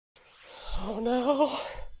Oh no!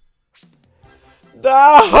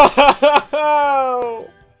 No!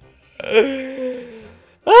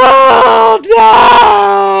 Oh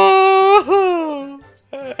no!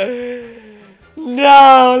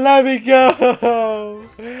 No, let me go!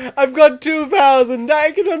 I've got 2,000.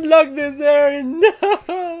 I can unlock this area.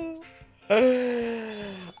 No!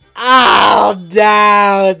 Oh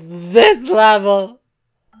no! It's this level.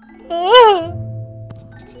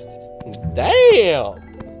 Damn!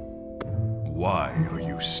 Why are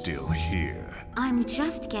you still here? I'm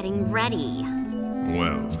just getting ready.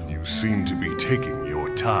 Well, you seem to be taking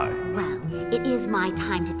your time. Well, it is my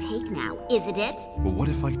time to take now, isn't it? But what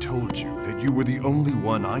if I told you that you were the only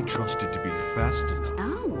one I trusted to be fast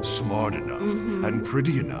enough, smart enough, and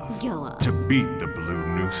pretty enough Go on. to beat the blue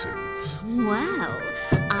nuisance? Well,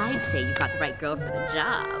 I'd say you got the right girl for the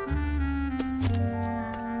job.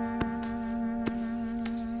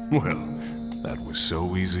 Well, that was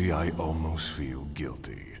so easy I almost feel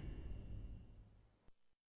guilty.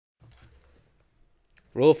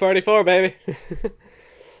 Rule 34, baby.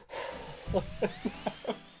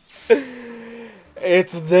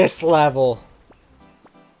 It's this level.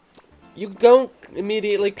 You don't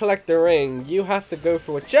immediately collect the ring. You have to go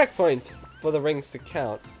through a checkpoint for the rings to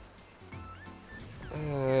count.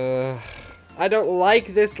 I don't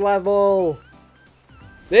like this level.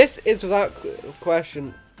 This is without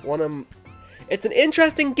question it's an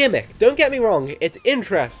interesting gimmick. Don't get me wrong. It's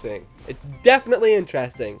interesting. It's definitely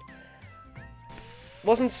interesting.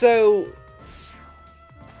 Wasn't so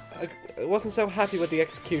happy with the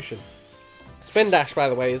execution. Spin dash, by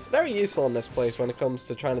the way, is very useful in this place when it comes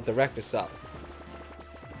to trying to direct yourself.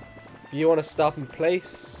 If you want to stop in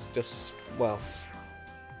place, just, well,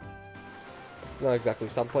 it's not exactly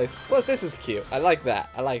some place. Plus, this is cute. I like that.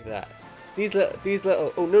 I like that. These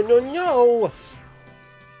little. Oh no no no!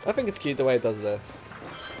 I think it's cute the way it does this.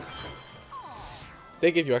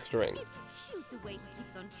 They give you extra rings. It's cute the way he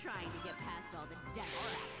keeps on trying to get past all the death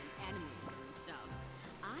traps and enemies and stuff.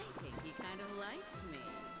 I think he kind of likes me.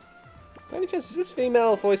 By any chance, is this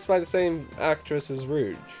female voiced by the same actress as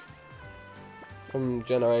Rouge? From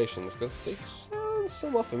Generations, because they sound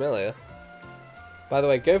somewhat familiar. By the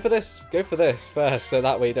way, go for this first, so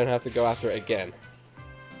that way you don't have to go after it again.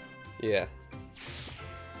 Yeah.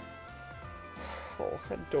 Oh,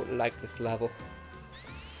 I don't like this level.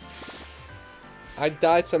 I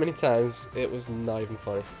died so many times, it was not even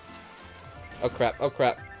funny. Oh crap, oh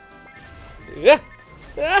crap. Yeah!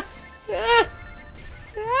 Ah! Ah!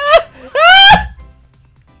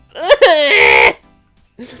 Ah!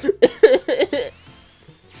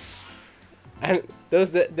 And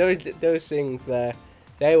those things there,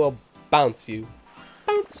 they will bounce you.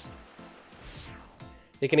 Bounce!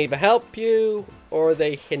 They can either help you, or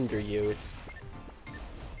they hinder you. It's...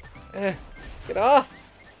 get off!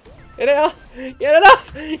 Get it off! Get it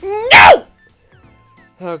off! No!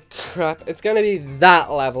 Oh crap, it's gonna be that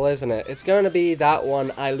level, isn't it? It's gonna be that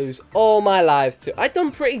one I lose all my lives to. I've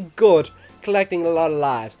done pretty good collecting a lot of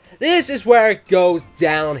lives. This is where it goes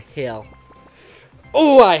downhill.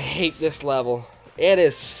 Oh, I hate this level. It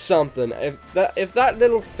is something. If that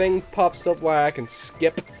little thing pops up where I can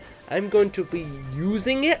skip, I'm going to be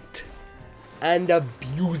using it and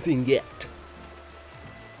abusing it.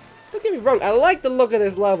 Don't get me wrong, I like the look of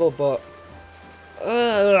this level, but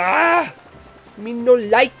me no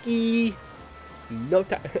likey. No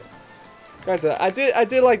time. Granted, I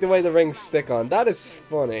do like the way the rings stick on. That is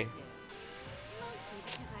funny.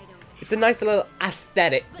 It's a nice little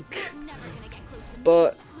aesthetic.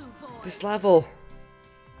 But this level,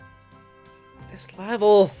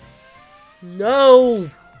 no,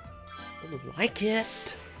 don't like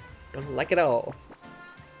it. Don't like it at all.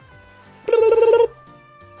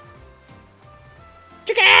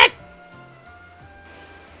 Chicken!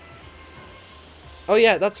 Oh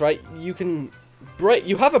yeah, that's right. You can break.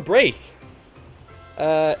 You have a break.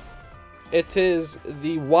 It is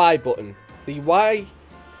the Y button. The Y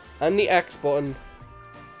and the X button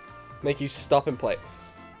make you stop in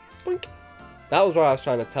place. Blink. That was what I was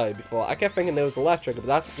trying to tell you before. I kept thinking there was a left trigger, but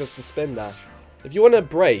that's just the spin dash. If you want to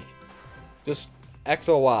break, just X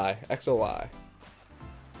or Y. X or Y.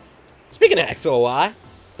 Speaking of X or Y,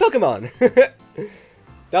 Pokemon. That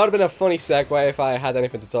would have been a funny segue if I had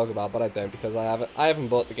anything to talk about, but I don't because I haven't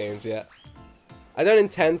bought the games yet. I don't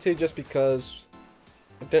intend to just because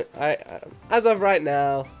as of right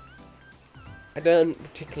now, I don't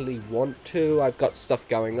particularly want to. I've got stuff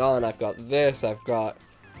going on. I've got this. I've got.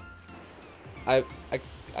 I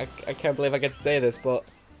can't believe I get to say this, but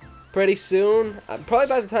pretty soon, probably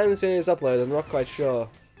by the time this video is uploaded, I'm not quite sure.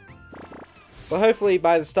 But hopefully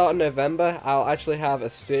by the start of November, I'll actually have a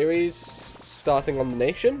series starting on the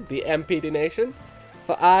nation, the MPD nation,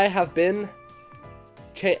 for I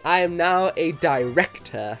am now a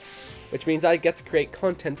director, which means I get to create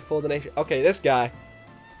content for the nation. Okay, this guy,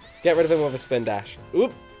 get rid of him with a spin dash.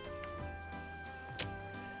 Oop.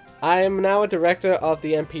 I am now a director of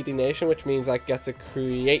the MPD nation, which means I get to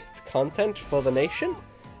create content for the nation,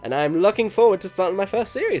 and I'm looking forward to starting my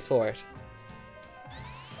first series for it.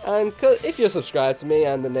 And if you're subscribed to me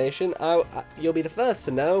and the nation, you'll be the first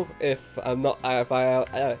to know if I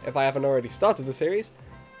haven't already started the series.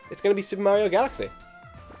 It's going to be Super Mario Galaxy.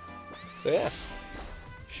 So yeah.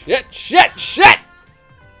 Shit!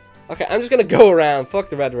 Okay, I'm just going to go around. Fuck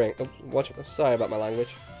the red ring. Sorry about my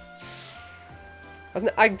language.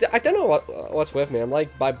 I don't know what's with me. I'm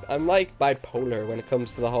like bipolar when it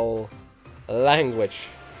comes to the whole language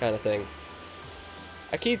kind of thing.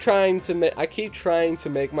 I keep trying to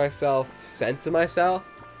make myself censor myself,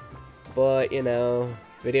 but you know,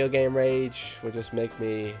 video game rage will just make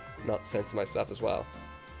me not censor myself as well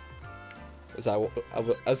as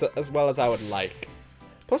well as I would like.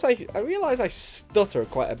 Plus, I realize I stutter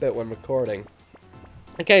quite a bit when recording,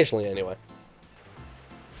 occasionally anyway.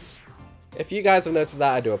 If you guys have noticed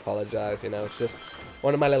that, I do apologize, you know, it's just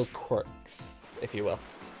one of my little quirks, if you will.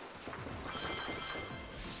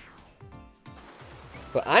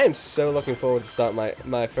 But I am so looking forward to start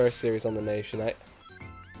my first series on the nation. I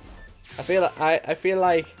feel like I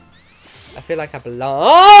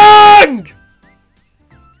belong!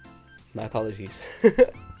 My apologies.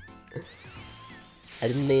 I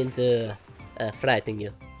didn't mean to frighten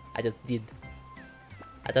you. I just did.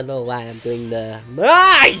 I don't know why I'm doing the...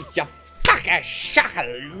 You fucking shackle!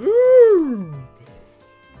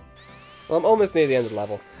 Well, I'm almost near the end of the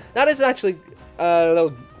level. That is actually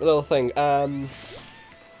a little thing.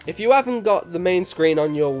 If you haven't got the main screen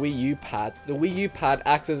on your Wii U pad, the Wii U pad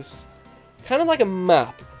acts as kind of like a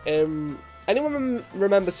map. Anyone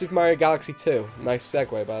remember Super Mario Galaxy 2? Nice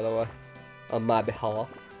segue, by the way, on my behalf.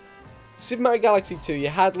 Super Mario Galaxy 2, you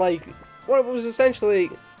had like what was essentially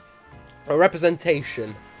a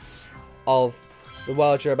representation of the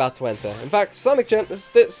world you're about to enter. In fact, Sonic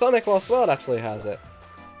Lost World actually has it.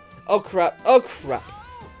 Oh crap! Oh crap!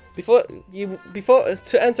 Before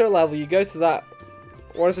to enter a level, you go to that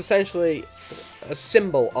what is essentially a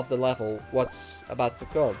symbol of the level, what's about to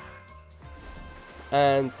come.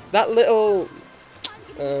 And that little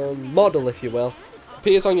model, if you will,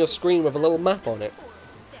 appears on your screen with a little map on it.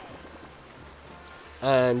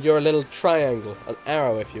 And you're a little triangle, an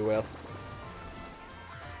arrow, if you will.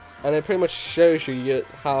 And it pretty much shows you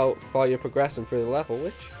how far you're progressing through the level,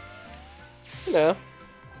 which, you know,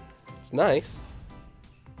 it's nice.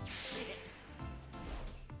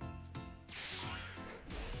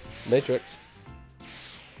 Matrix.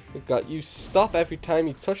 Good God, you stop every time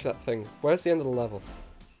you touch that thing. Where's the end of the level?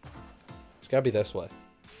 It's gotta be this way.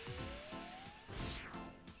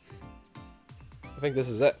 I think this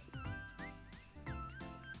is it.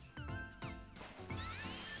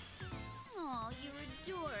 Oh, you're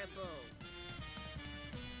adorable.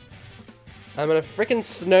 I'm in a freaking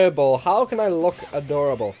snowball. How can I look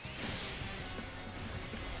adorable?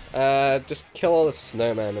 Just kill all the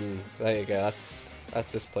snowmen and there you go.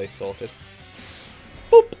 That's this place sorted.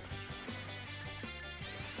 Boop!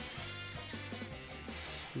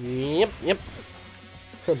 Yep.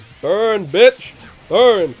 Burn, bitch!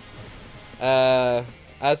 Burn!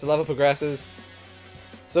 As the level progresses,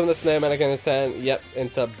 some of the snowmen are going to turn,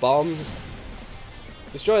 into bombs.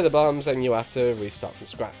 Destroy the bombs and you have to restart from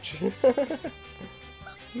scratch.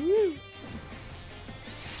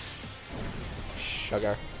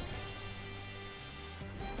 Sugar.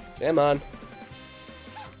 Come on.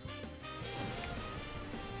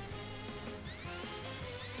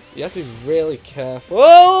 You have to be really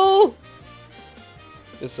careful.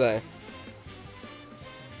 Just saying.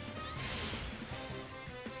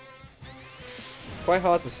 It's quite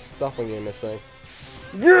hard to stop when you're in this thing.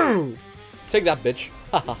 Take that, bitch.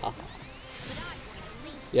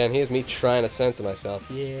 Yeah, and here's me trying to censor myself.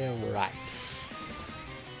 Yeah, right.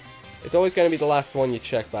 It's always going to be the last one you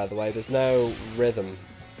check, by the way. There's no rhythm.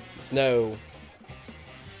 There's no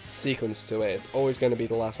sequence to it. It's always going to be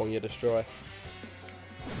the last one you destroy.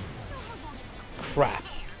 Crap.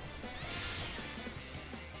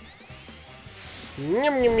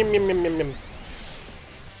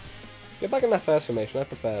 Get back in that first formation. I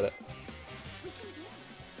preferred it.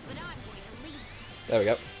 There we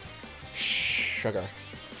go. Sugar.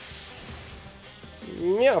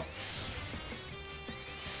 Meow.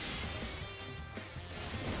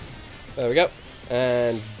 There we go.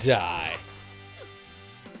 And die.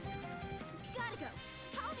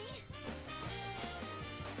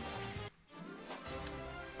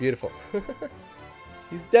 Beautiful.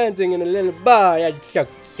 He's dancing in a little bar. Yeah, shout,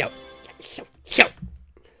 shout, shout, shout.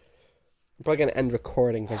 I'm probably gonna end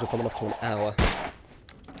recording because we're coming up to an hour.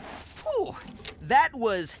 Ooh, that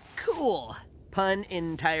was cool. Pun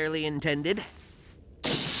entirely intended.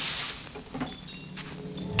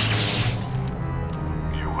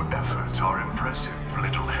 Your efforts are impressive,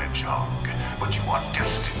 little hedgehog, but you are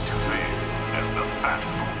destined to fail, as the fat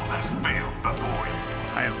fool has failed before you.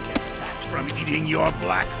 I'll get fat from eating your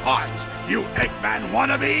black hearts, you Eggman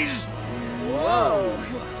wannabes! Whoa!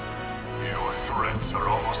 Your threats are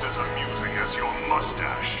almost as amusing as your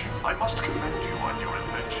mustache. I must commend you on your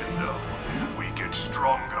invention, though. We get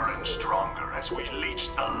stronger and stronger as we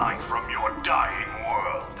leech the life from your dying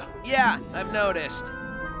world. Yeah, I've noticed.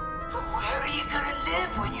 Where are you gonna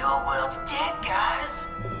live when your world's dead, guys?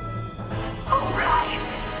 Oh, right.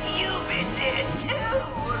 You've been dead, too.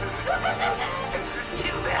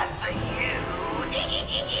 Too bad for you.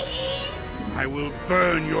 I will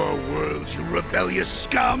burn your world, you rebellious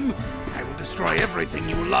scum! I will destroy everything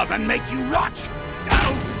you love and make you rot!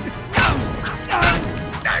 No!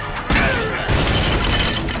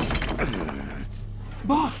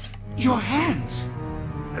 Boss, your hands!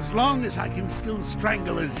 As long as I can still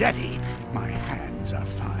strangle a Zeti, my hands are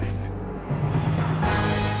fine.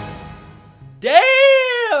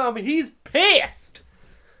 Damn! He's pissed!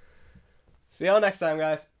 See y'all next time,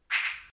 guys.